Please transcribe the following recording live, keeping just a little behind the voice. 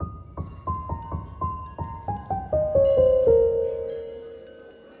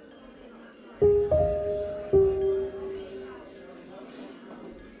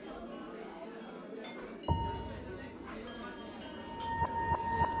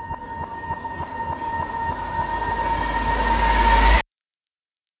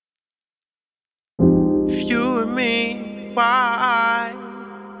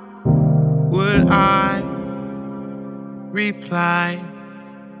reply.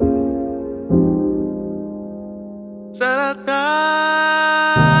 Sa-da-da,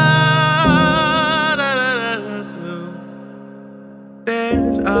 da-da-da-da-da.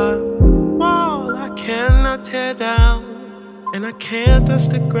 There's a wall I cannot tear down, and I can't touch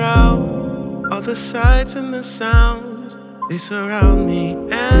the ground. All the sights and the sounds, they surround me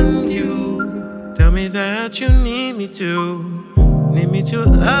and you. Tell me that you need me to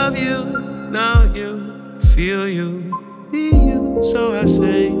love you, know you, feel you, be you. So I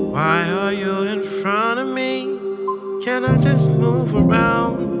say, why are you in front of me? Can I just move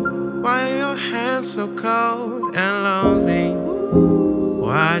around? Why are your hands so cold and lonely?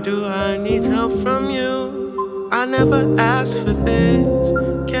 Why do I need help from you? I never asked for this.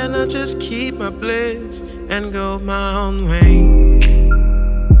 Can I just keep my bliss and go my own way?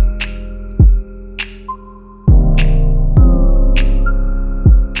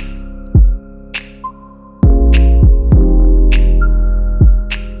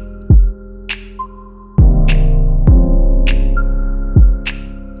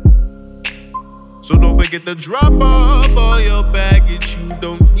 So don't forget to drop off all your baggage. You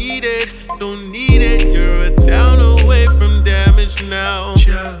don't need it, don't need it. You're a town away from damage now.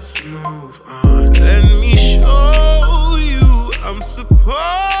 Just move on. Let me show you I'm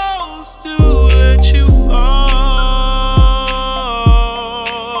supposed to let you fall.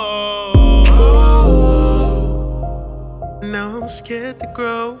 Now I'm scared to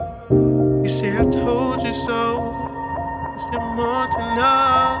grow. You say I told you so. Is there more to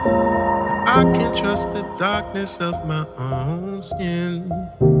know? I can't trust the darkness of my own skin.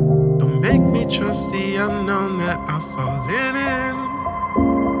 Don't make me trust the unknown that I've fallen in.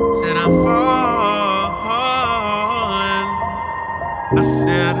 Said I'm falling. I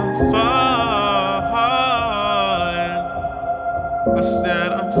said I'm falling. I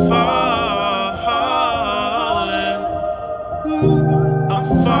said I'm falling. Ooh, I'm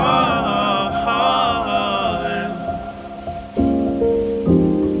falling.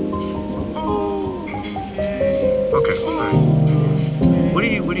 What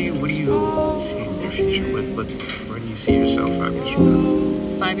do you see in your future? Where do you see yourself 5 years from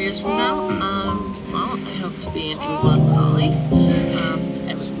now? 5 years from now? Well, I hope to be in England with Ollie.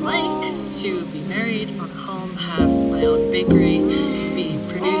 I would like to be married, own a home, have my own bakery, be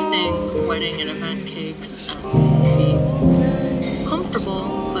producing wedding and event cakes, be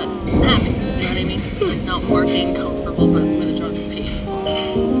comfortable but happy, you know what I mean? Like not working comfortable but with a job to pay.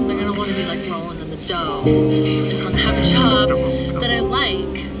 Like I don't want to be like rolling in the dough. I just want to have a job that I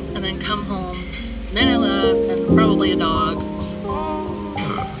like and then come home, man I love, and probably a dog.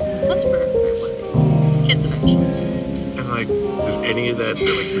 That's where I want to be. Kids eventually. And like, does any of that,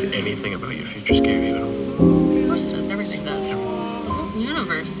 does anything about your future scare you at all? Of course it does. Everything does. The whole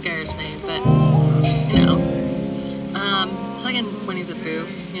universe scares me, but you know, it's like in Winnie the Pooh.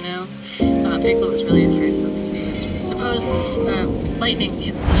 You know, Piglet was really afraid of something. Suppose lightning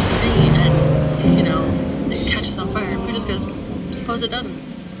hits this tree and you know it catches on fire. Pooh just goes, suppose it doesn't.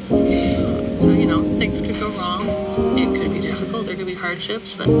 So, you know, things could go wrong. It could be difficult, there could be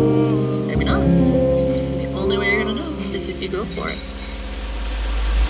hardships, but maybe not. The only way you're gonna know is if you go for it.